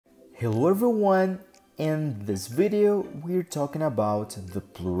Hello everyone, in this video we're talking about the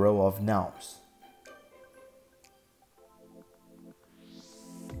plural of nouns.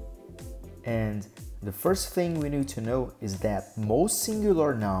 And the first thing we need to know is that most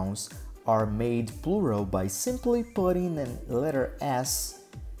singular nouns are made plural by simply putting a letter S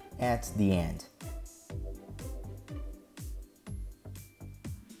at the end.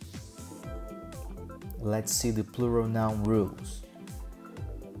 Let's see the plural noun rules.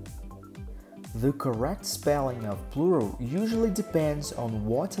 The correct spelling of plural usually depends on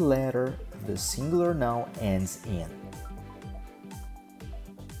what letter the singular noun ends in.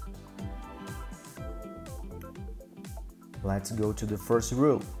 Let's go to the first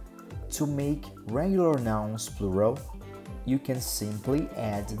rule. To make regular nouns plural, you can simply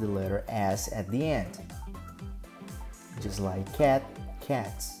add the letter S at the end. Just like cat,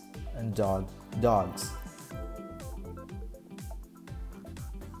 cats, and dog, dogs.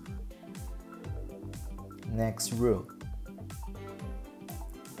 Next rule.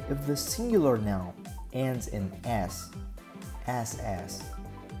 If the singular noun ends in S, SS,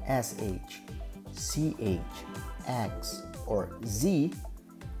 SH, CH, X, or Z,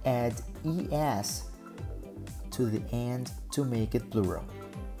 add ES to the end to make it plural.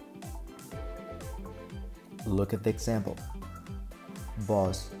 Look at the example.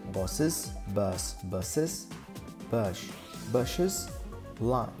 Boss, bosses, bus, buses, bush, bushes,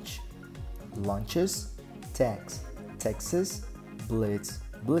 lunch, lunches, tax, taxes, blitz,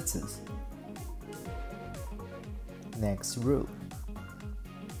 blitzes. Next rule.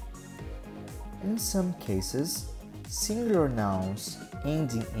 In some cases, singular nouns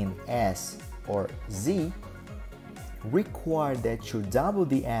ending in S or Z require that you double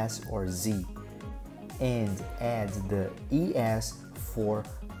the S or Z and add the ES for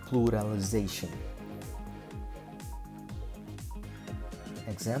pluralization.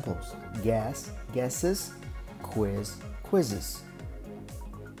 Examples: guess, guesses, quiz, quizzes.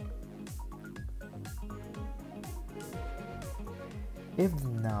 If the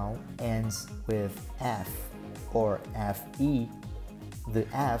noun ends with F or FE, the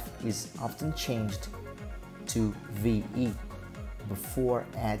F is often changed to VE before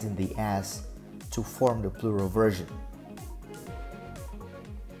adding the S to form the plural version.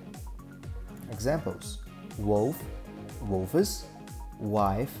 Examples: wolf, wolves,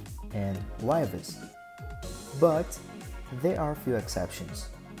 wife, and wives. But there are few exceptions,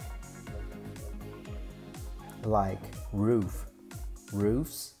 like roof,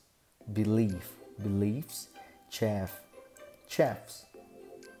 roofs, belief, beliefs, chef, chefs.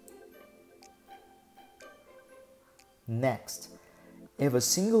 Next, if a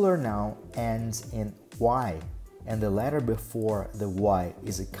singular noun ends in Y and the letter before the Y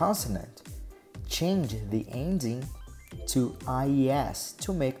is a consonant, change the ending to IES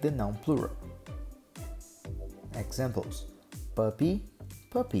to make the noun plural. Examples: puppy,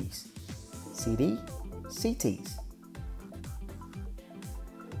 puppies, city, cities.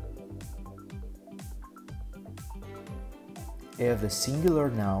 If the singular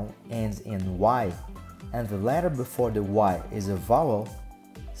noun ends in Y and the letter before the Y is a vowel,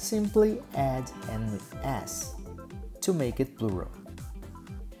 simply add an S to make it plural.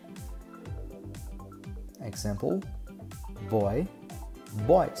 Example: boy,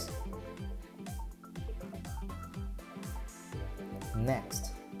 boys.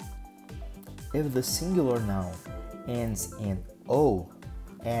 Next, if the singular noun ends in O,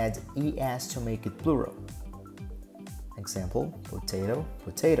 add ES to make it plural. Example: potato,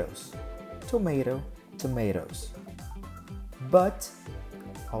 potatoes, tomato, tomatoes. But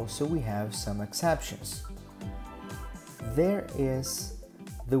also we have some exceptions. There is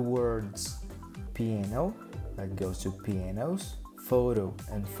the words piano, that goes to pianos, photo,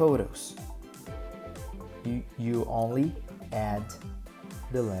 and photos. You only add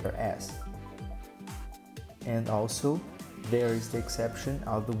the letter S. And also there is the exception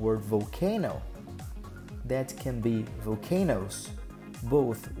of the word volcano, that can be volcanoes,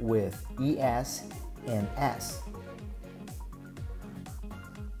 both with ES and S.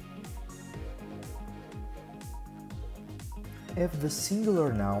 If the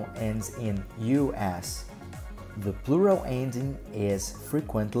singular noun ends in US, the plural ending is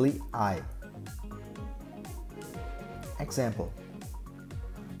frequently I. Example: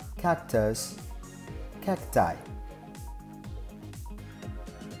 cactus, cacti.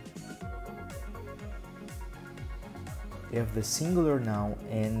 If the singular noun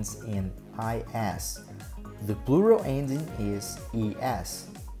ends in IS, the plural ending is ES.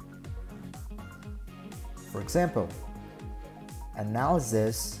 For example,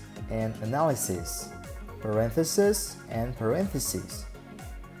 analysis and analysis, parenthesis and parentheses.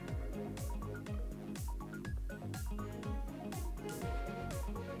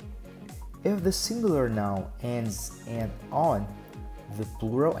 If the singular noun ends in on, the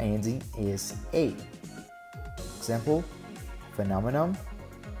plural ending is a. Example, phenomenon,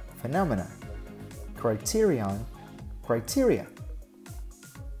 phenomena, criterion, criteria.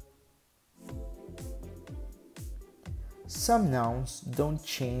 Some nouns don't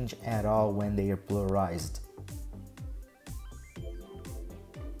change at all when they are pluralized.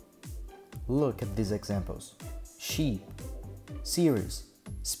 Look at these examples: sheep, series,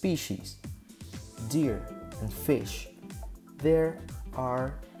 species, deer, and fish. There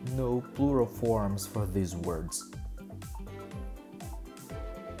are no plural forms for these words.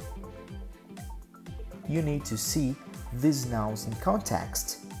 You need to see these nouns in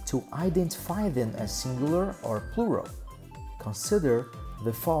context to identify them as singular or plural. Consider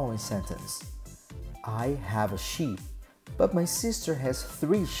the following sentence: I have a sheep, but my sister has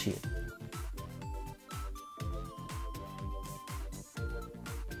 3 sheep.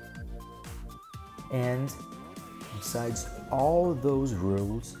 And besides all those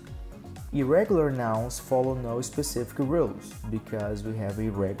rules, irregular nouns follow no specific rules because we have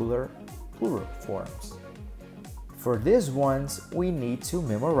irregular plural forms. For these ones, we need to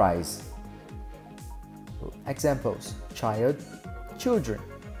memorize. Examples: child, children,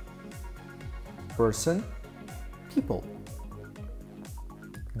 person, people,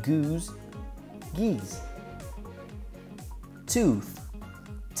 goose, geese, tooth,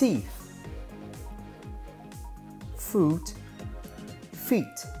 teeth, foot,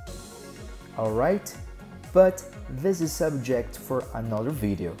 feet. Alright, but this is subject for another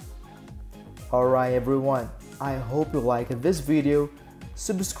video. Alright everyone, I hope you liked this video.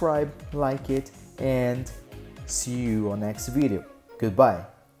 Subscribe, like it, and see you on next video. Goodbye.